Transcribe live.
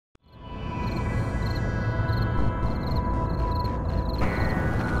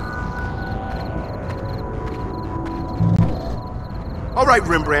All right,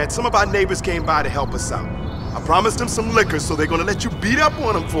 Rembrandt, some of our neighbors came by to help us out. I promised them some liquor, so they're gonna let you beat up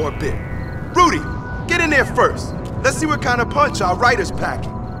on them for a bit. Rudy, get in there first. Let's see what kind of punch our writer's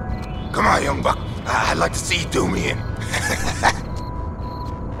packing. Come on, young buck. I'd like to see you do me in.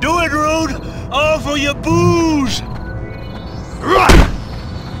 Do it, Rude! All for your booze!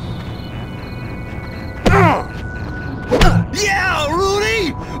 Yeah, Rudy!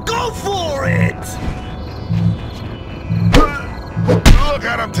 Go for it! Look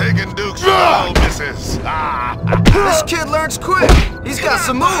at him taking Dukes for old missus. This kid learns quick. He's got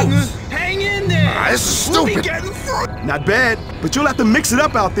some moves. Hang in there! This is We'll be stupid. getting through. Not bad, but you'll have to mix it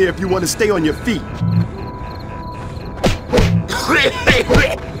up out there if you want to stay on your feet.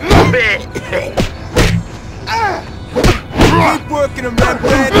 Keep working him,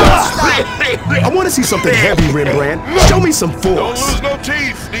 Rembrandt. I want to see something heavy, Rembrandt. Show me some Don't force. lose no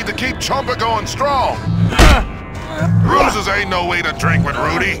teeth. Need to keep Chomper going strong. Roses ain't no way to drink with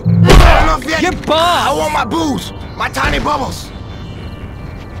Rudy. Enough yet. You're bomb! I want my booze. My tiny bubbles.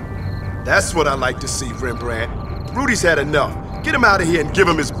 That's what I like to see, Rembrandt. Rudy's had enough. Get him out of here and give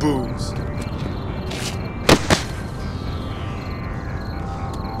him his booze.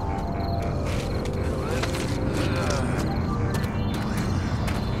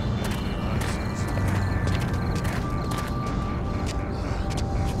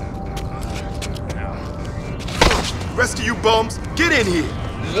 Rest of you bums, get in here.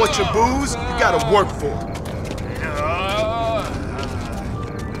 You want your booze? You gotta work for it.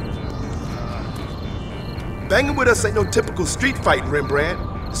 Banging with us ain't no typical street fight, Rembrandt.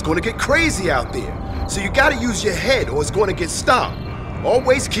 It's gonna get crazy out there. So you gotta use your head or it's gonna get stomped.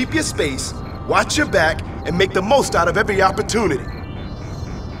 Always keep your space, watch your back, and make the most out of every opportunity.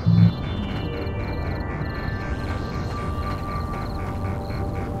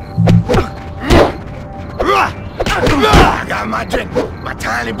 I got my drink. My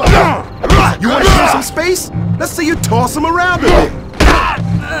tiny bubbles. You wanna show some space? Let's see you toss him around a bit.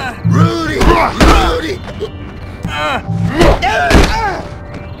 Rudy! Rudy!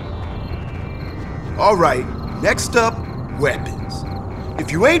 All right, next up, weapons.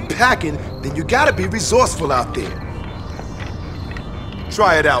 If you ain't packing, then you gotta be resourceful out there.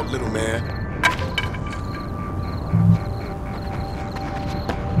 Try it out, little man.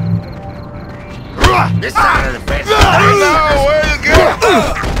 This side of the fence. No, where you going?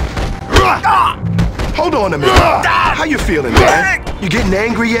 Hold on a minute. How you feeling, man? You getting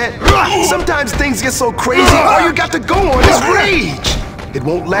angry yet? Sometimes things get so crazy, all you got to go on is rage. It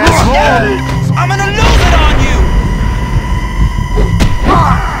won't last long. I'm gonna lose it on you!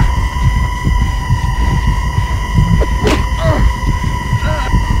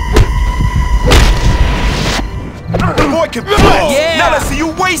 The boy can play. Yeah. Now let's see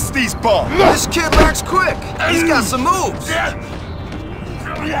you waste these bombs. This kid learns quick. He's got some moves.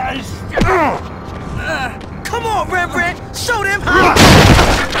 Come on, Rembrandt! Show them how!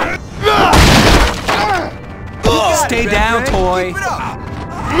 Stay down, toy. Keep it up.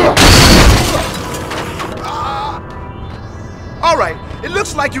 All right, it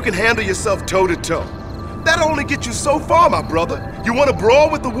looks like you can handle yourself toe-to-toe. That'll only get you so far, my brother. You want to brawl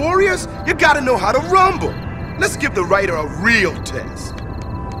with the Warriors? You gotta know how to rumble. Let's give the writer a real test.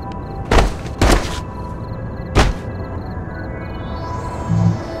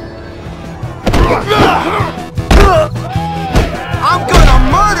 I'm gonna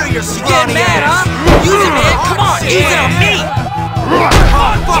murder your You getting scrawny mad, ass. huh? Use it, man! Come on, use it on me!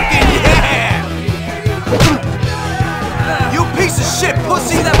 Oh, fucking yeah! You piece of shit,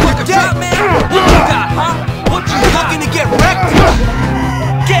 pussy! See that fucking You're drop, dead. man? What you got, huh? What you Looking to get wrecked?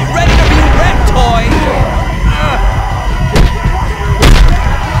 Get ready to be wrecked, toy!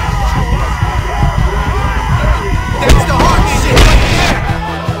 That's the hard shit right there!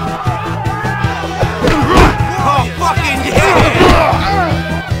 Oh, fucking yeah!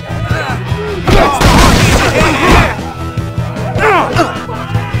 That's the hard shit right there!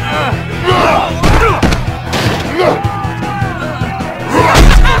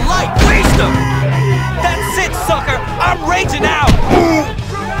 Light, waste him! That's it, sucker! I'm raging out!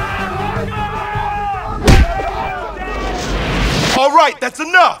 All right, that's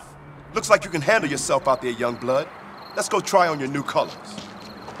enough. Looks like you can handle yourself out there, young blood. Let's go try on your new colors.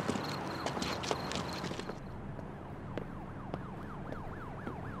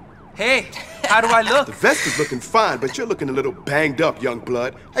 Hey, how do I look? The vest is looking fine, but you're looking a little banged up, young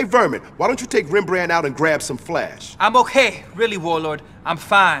blood. Hey, Vermin, why don't you take Rembrandt out and grab some flash? I'm okay, really, Warlord. I'm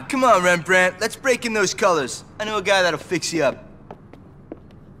fine. Come on, Rembrandt. Let's break in those colors. I know a guy that'll fix you up.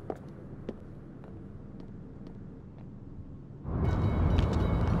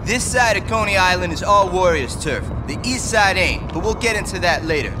 This side of Coney Island is all Warriors turf. The east side ain't, but we'll get into that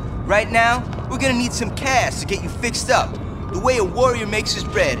later. Right now, we're gonna need some cash to get you fixed up. The way a warrior makes his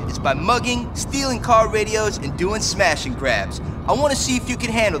bread is by mugging, stealing car radios, and doing smash and grabs. I wanna see if you can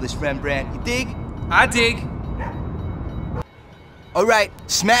handle this, Rembrandt. You dig? I dig. All right,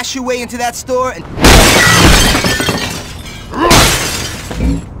 smash your way into that store and...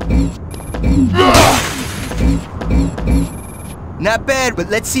 Not bad, but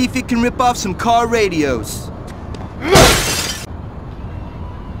let's see if you can rip off some car radios.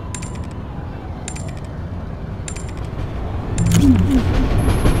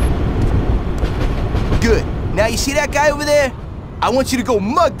 Good. Now you see that guy over there? I want you to go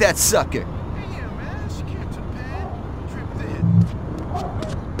mug that sucker.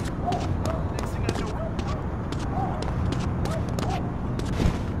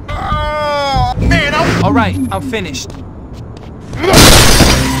 All right, I'm finished.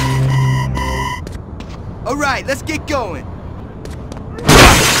 All right, let's get going.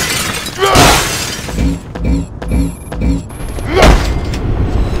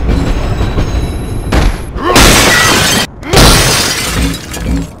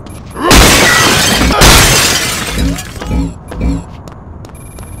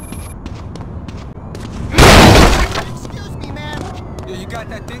 Excuse me, man. Yeah, you got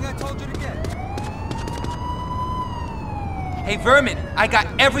that thing I told you to get? Hey, Vermin, I got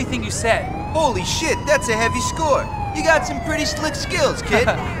everything you said. Holy shit, that's a heavy score. You got some pretty slick skills, kid.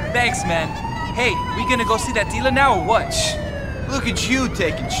 Thanks, man. Hey, we gonna go see that dealer now or what? Shh. Look at you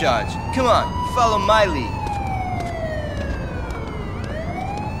taking charge. Come on, follow my lead.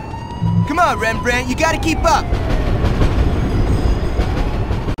 Come on, Rembrandt, you gotta keep up.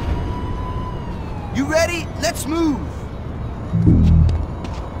 You ready? Let's move.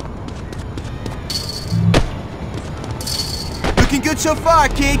 Looking good so far,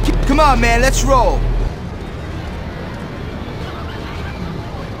 kid. Come on, man, let's roll.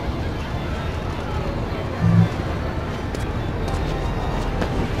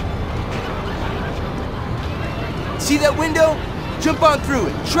 See that window? Jump on through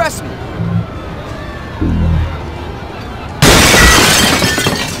it. Trust me.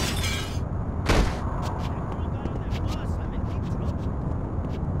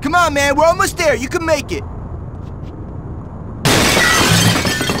 Come on, man. We're almost there. You can make it.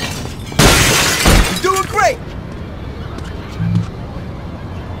 You're doing great.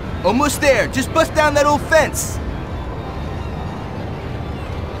 Almost there. Just bust down that old fence.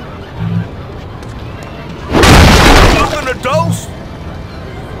 A dose?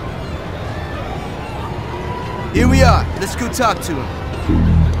 Here we are. Let's go talk to him.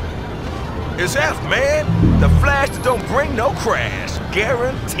 It's F, man. The flash that don't bring no crash.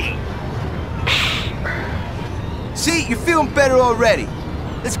 Guaranteed. See, you're feeling better already.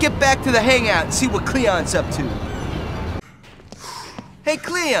 Let's get back to the hangout and see what Cleon's up to. Hey,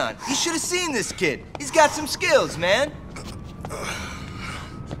 Cleon, you should have seen this kid. He's got some skills, man.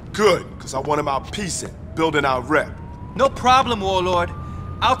 Good, because I want him out piecing, building our rep. No problem, Warlord.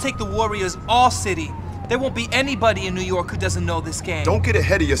 I'll take the Warriors all city. There won't be anybody in New York who doesn't know this game. Don't get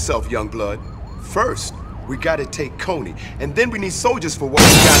ahead of yourself, young blood. First, we gotta take Coney, and then we need soldiers for what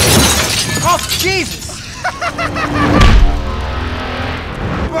we gotta do. Oh, Jesus!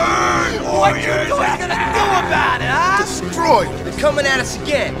 What you gonna do about it, huh? Destroy them. They're coming at us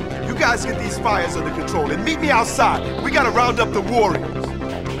again. You guys get these fires under control and meet me outside. We gotta round up the Warriors.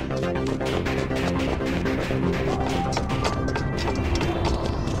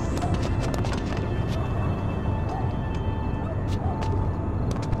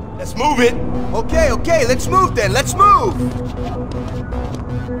 Let's move it. Okay, let's move then. Let's move.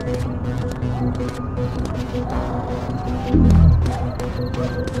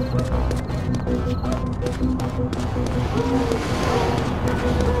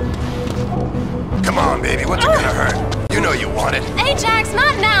 Come on, baby, what's it gonna hurt? You know you want it. Ajax,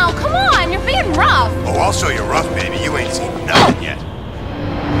 not now. Come on, you're being rough. Oh, I'll show you rough, baby. You ain't seen nothing yet.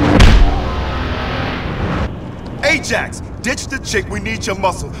 Ajax, ditch the chick. We need your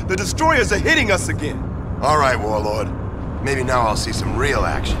muscle. The destroyers are hitting us again. All right, Warlord. Maybe now I'll see some real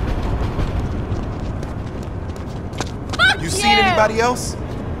action. Fuck You seen anybody else?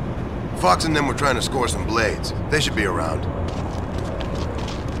 Fox and them were trying to score some blades. They should be around.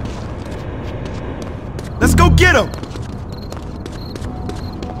 Let's go get them.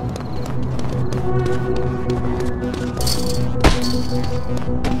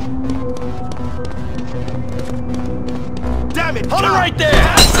 Damn it! Hold it right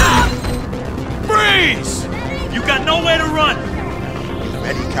there! Freeze! You got nowhere to run!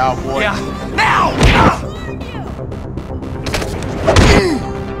 Ready, cowboy? Yeah. Now!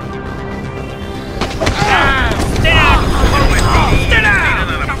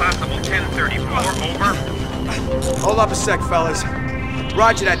 Hold up a sec, fellas.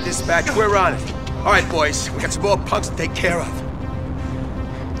 Roger that, dispatch. We're on it. All right, boys. We got some more punks to take care of.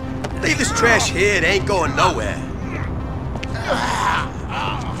 Leave this trash here. It ain't going nowhere.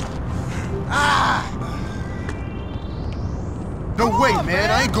 No way, man.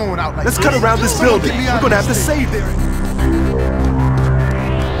 I ain't going out like Let's this. cut around this building. We're gonna have to save it.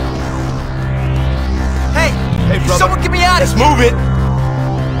 Hey, brother. someone get me out of Let's here! move it.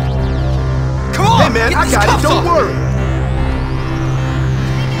 Come on! Hey, man, get I these got it. cuffs Don't off. worry.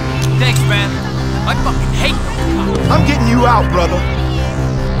 Thanks, man. I fucking hate them. I'm getting you out, brother.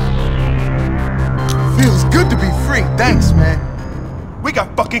 Feels good to be free. Thanks, man. We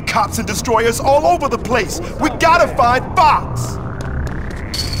got fucking cops and destroyers all over the place. We gotta find Fox.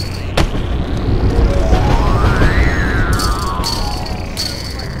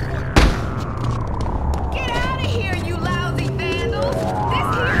 Get out of here, you lousy vandals! This here's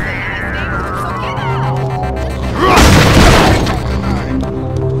a nice neighborhood, so get out!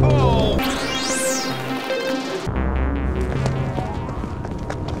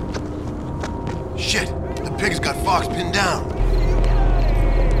 Shit, the pig's got Fox pinned down.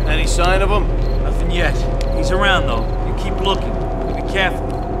 Any sign of him? Nothing yet. He's around, though. You keep looking. Be careful.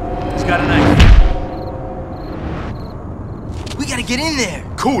 He's got a knife. We gotta get in there.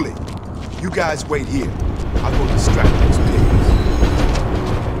 Cool it. You guys wait here. I'll go distract those pigs.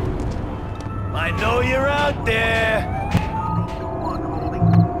 I know you're out there.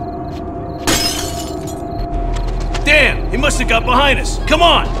 Damn! He must have got behind us. Come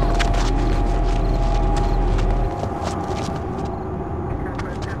on!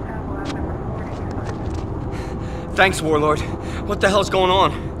 Thanks, Warlord. What the hell's going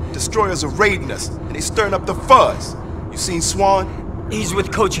on? Destroyers are raiding us, and they stirring up the fuzz. You seen Swan? He's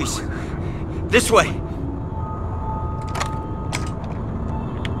with Cochise. This way.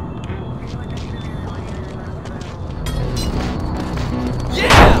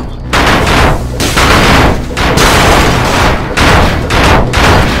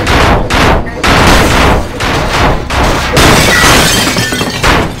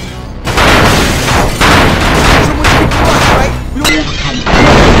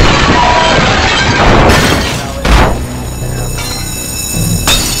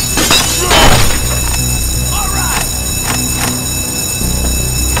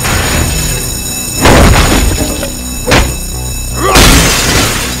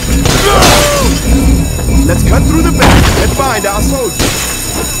 Let's cut through the back and find our soldiers.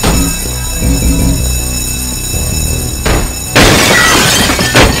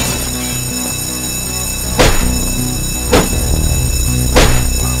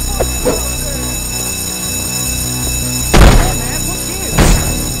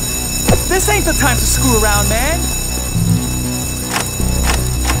 This ain't the time to screw around, man.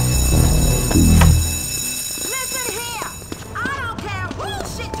 Listen here! I don't care who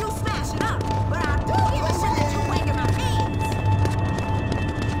shit you smashing up, but I do give a shit that you waking my kids!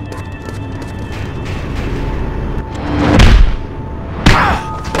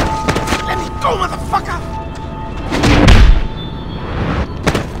 Let me go, motherfucker!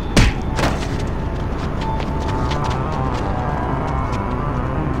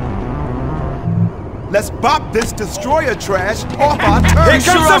 Let's bop this destroyer trash off our turf. Here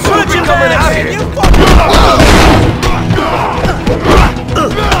comes the punching coming out bag! here. You fucking...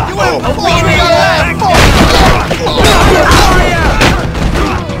 You ain't fucking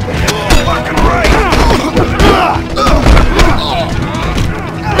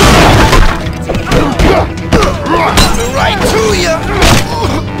right to you!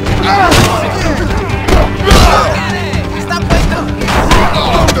 Stop playing up!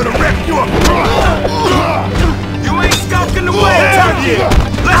 I'm gonna wreck you up. You ain't skulking the way, turkey!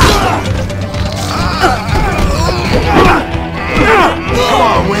 Come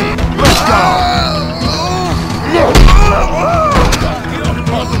on, Win. Let's go.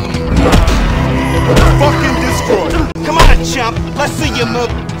 Fucking destroyer. Come on, chump. Let's see you move.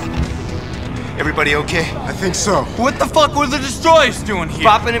 Everybody okay? I think so. What the fuck were the destroyers doing here?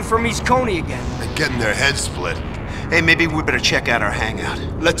 Popping in from East Coney again. They're getting their heads split. Hey, maybe we better check out our hangout.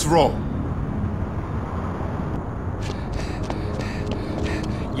 Let's roll.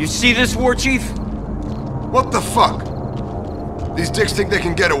 You see this, War Chief? What the fuck? These dicks think they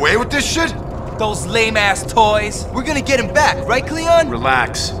can get away with this shit? Those lame-ass toys. We're gonna get him back, right, Cleon?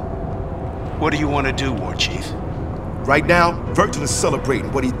 Relax. What do you want to do, War Chief? Right now, Virgil is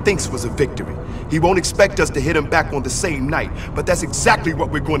celebrating what he thinks was a victory. He won't expect us to hit him back on the same night, but that's exactly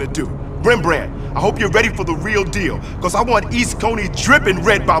what we're going to do. Rembrandt, I hope you're ready for the real deal, because I want East Coney dripping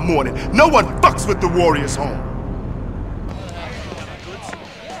red by morning. No one fucks with the Warriors home.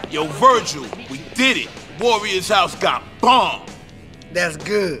 Yo, Virgil, we did it. Warriors' house got bombed. That's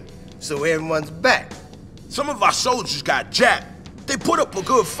good. So everyone's back. Some of our soldiers got jacked. They put up a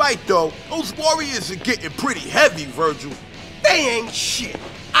good fight, though. Those warriors are getting pretty heavy, Virgil. They ain't shit.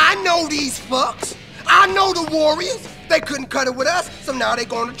 I know these fucks. I know the warriors. They couldn't cut it with us, so now they're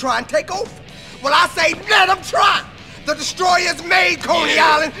gonna try and take over. Well, I say let them try. The destroyers made Coney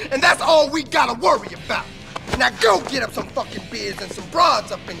Island, and that's all we gotta worry about. Now go get up some fucking beers and some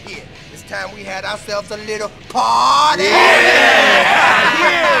broads up in here. It's time we had ourselves a little party. Yeah!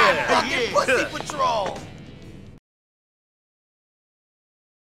 Fucking pussy patrol.